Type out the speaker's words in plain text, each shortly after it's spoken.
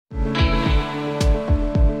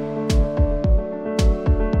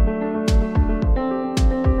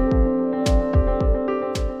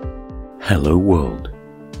Hello world,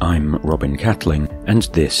 I'm Robin Catling and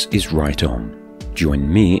this is Write On. Join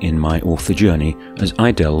me in my author journey as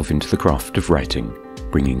I delve into the craft of writing,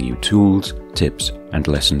 bringing you tools, tips and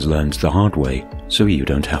lessons learned the hard way so you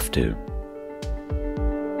don't have to.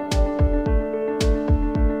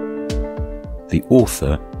 The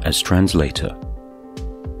author as translator.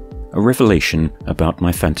 A revelation about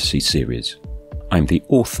my fantasy series. I'm the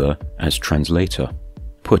author as translator.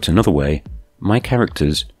 Put another way, my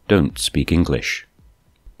characters don't speak English.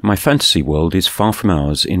 My fantasy world is far from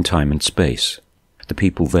ours in time and space. The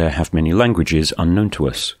people there have many languages unknown to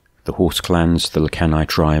us. The Horse clans, the Lacanai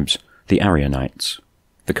tribes, the Aryanites.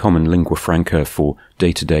 The common lingua franca for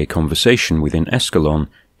day-to-day conversation within Escalon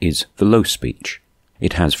is the Low Speech.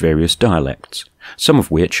 It has various dialects, some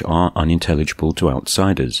of which are unintelligible to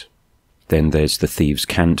outsiders. Then there's the thieves'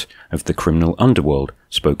 cant of the criminal underworld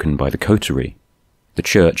spoken by the coterie. The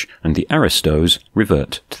church and the aristos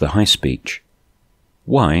revert to the high speech.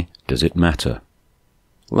 Why does it matter?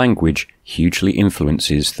 Language hugely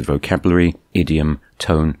influences the vocabulary, idiom,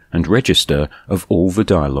 tone and register of all the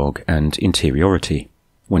dialogue and interiority.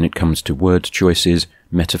 When it comes to word choices,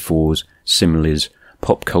 metaphors, similes,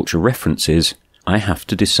 pop culture references, I have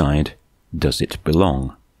to decide, does it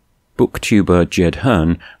belong? Booktuber Jed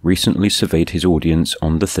Hearn recently surveyed his audience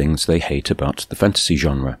on the things they hate about the fantasy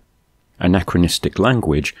genre. Anachronistic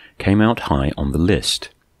language came out high on the list.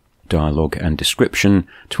 Dialogue and description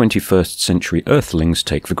 21st century earthlings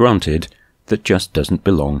take for granted that just doesn't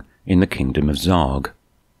belong in the kingdom of Zarg.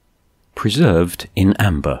 Preserved in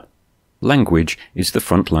amber. Language is the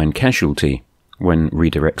frontline casualty when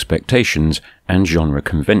reader expectations and genre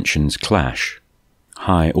conventions clash.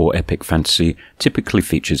 High or epic fantasy typically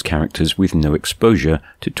features characters with no exposure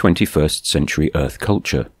to 21st century Earth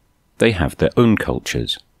culture. They have their own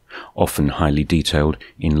cultures, often highly detailed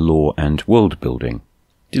in lore and world building.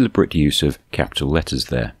 Deliberate use of capital letters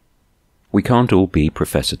there. We can't all be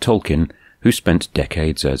Professor Tolkien, who spent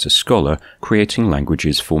decades as a scholar creating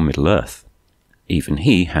languages for Middle-earth. Even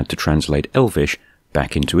he had to translate Elvish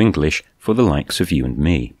back into English for the likes of you and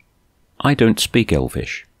me. I don't speak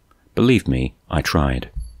Elvish. Believe me, I tried.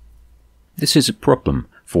 This is a problem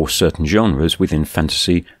for certain genres within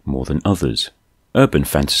fantasy more than others. Urban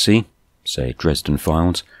fantasy, say Dresden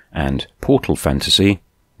Files, and portal fantasy,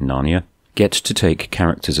 Narnia, get to take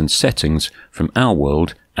characters and settings from our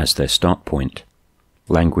world as their start point.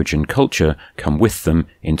 Language and culture come with them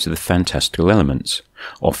into the fantastical elements,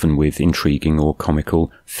 often with intriguing or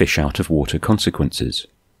comical fish-out-of-water consequences.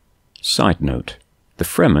 Side note, the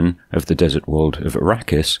Fremen of the desert world of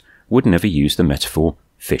Arrakis would never use the metaphor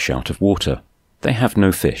fish out of water. They have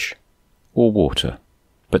no fish, or water,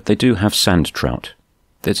 but they do have sand trout.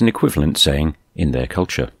 There's an equivalent saying in their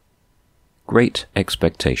culture. Great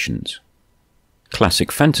expectations.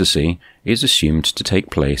 Classic fantasy is assumed to take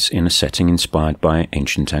place in a setting inspired by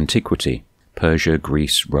ancient antiquity, Persia,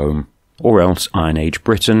 Greece, Rome, or else Iron Age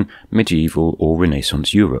Britain, medieval or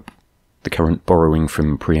Renaissance Europe. The current borrowing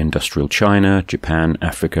from pre-industrial China, Japan,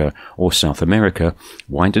 Africa, or South America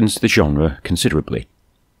widens the genre considerably.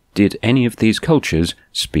 Did any of these cultures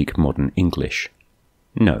speak modern English?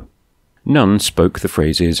 No. None spoke the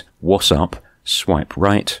phrases "what's up," "swipe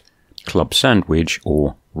right," "club sandwich,"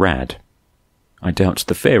 or "rad." I doubt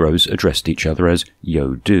the pharaohs addressed each other as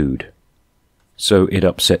 "yo dude." So it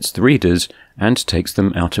upsets the readers and takes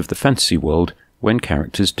them out of the fantasy world when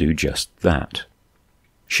characters do just that.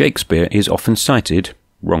 Shakespeare is often cited,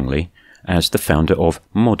 wrongly, as the founder of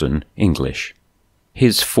modern English.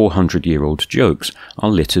 His 400-year-old jokes are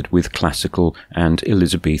littered with classical and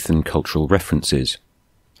Elizabethan cultural references,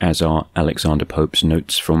 as are Alexander Pope's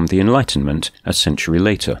notes from the Enlightenment a century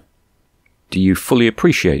later. Do you fully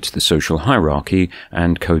appreciate the social hierarchy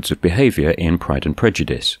and codes of behaviour in Pride and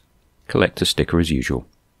Prejudice? Collect a sticker as usual.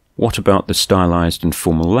 What about the stylized and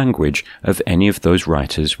formal language of any of those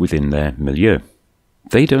writers within their milieu?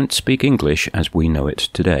 They don't speak English as we know it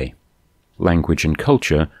today. Language and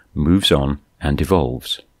culture moves on and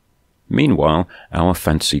evolves. Meanwhile, our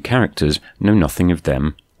fantasy characters know nothing of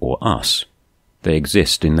them or us. They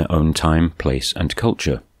exist in their own time, place and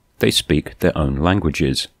culture. They speak their own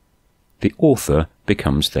languages. The author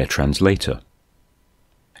becomes their translator.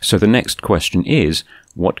 So the next question is,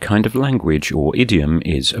 what kind of language or idiom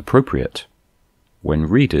is appropriate? When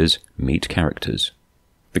readers meet characters.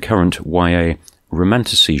 The current YA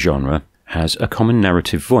romantasy genre has a common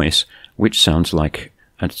narrative voice which sounds like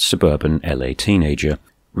a suburban LA teenager,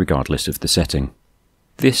 regardless of the setting.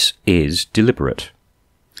 This is deliberate.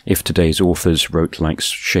 If today's authors wrote like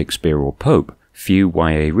Shakespeare or Pope, few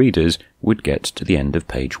YA readers would get to the end of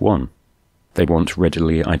page 1. They want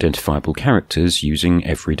readily identifiable characters using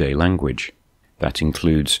everyday language. That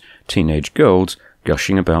includes teenage girls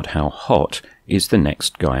gushing about how hot is the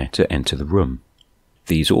next guy to enter the room.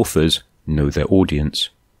 These authors know their audience.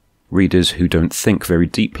 Readers who don't think very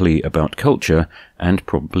deeply about culture and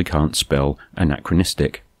probably can't spell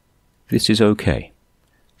anachronistic. This is okay.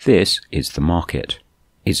 This is the market.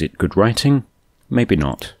 Is it good writing? Maybe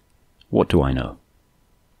not. What do I know?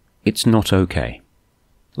 It's not okay.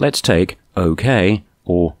 Let's take okay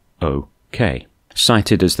or okay.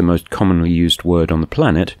 Cited as the most commonly used word on the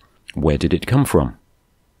planet, where did it come from?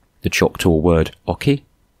 The Choctaw word oki?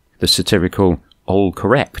 The satirical all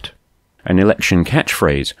correct? An election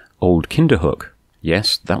catchphrase, old Kinderhook?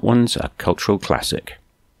 Yes, that one's a cultural classic.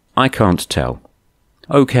 I can't tell.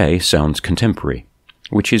 Okay sounds contemporary,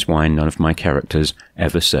 which is why none of my characters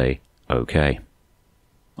ever say okay.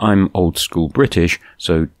 I'm old school British,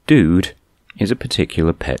 so dude is a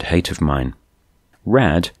particular pet hate of mine.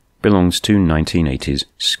 Rad belongs to 1980s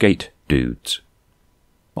skate dudes.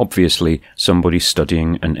 Obviously, somebody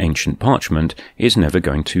studying an ancient parchment is never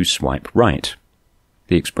going to swipe right.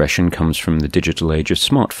 The expression comes from the digital age of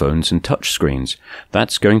smartphones and touchscreens.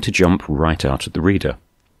 That's going to jump right out at the reader.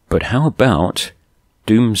 But how about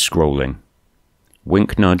doom scrolling?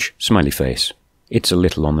 Wink, nudge, smiley face. It's a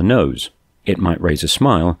little on the nose. It might raise a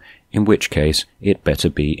smile, in which case it better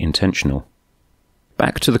be intentional.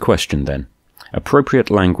 Back to the question then. Appropriate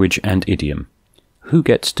language and idiom. Who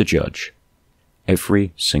gets to judge?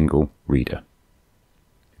 Every single reader.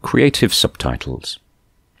 Creative subtitles.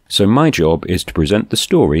 So my job is to present the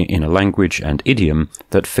story in a language and idiom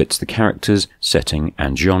that fits the characters, setting,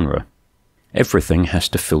 and genre. Everything has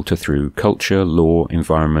to filter through culture, law,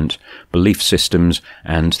 environment, belief systems,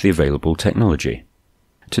 and the available technology.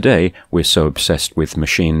 Today, we're so obsessed with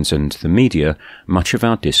machines and the media, much of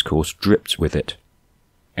our discourse drips with it.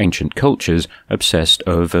 Ancient cultures obsessed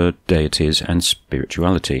over deities and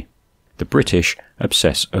spirituality. The British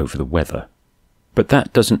obsess over the weather. But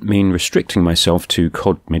that doesn't mean restricting myself to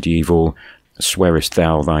cod medieval, swearest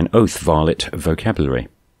thou thine oath varlet vocabulary.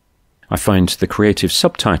 I find the creative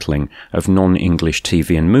subtitling of non-English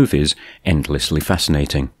TV and movies endlessly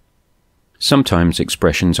fascinating. Sometimes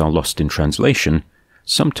expressions are lost in translation,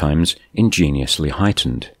 sometimes ingeniously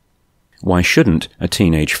heightened. Why shouldn't a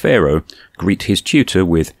teenage pharaoh greet his tutor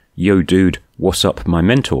with, "Yo dude, what's up my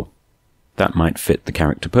mentor?" That might fit the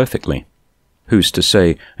character perfectly. Who's to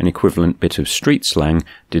say an equivalent bit of street slang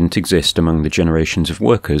didn't exist among the generations of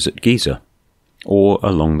workers at Giza, or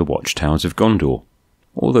along the watchtowers of Gondor,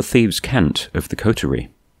 or the thieves' cant of the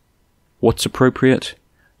coterie? What's appropriate?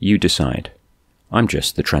 You decide. I'm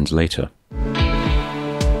just the translator.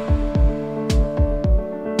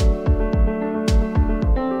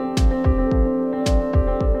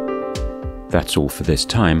 That's all for this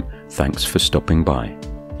time. Thanks for stopping by.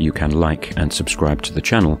 You can like and subscribe to the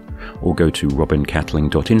channel, or go to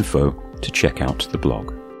robincatling.info to check out the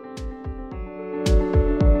blog.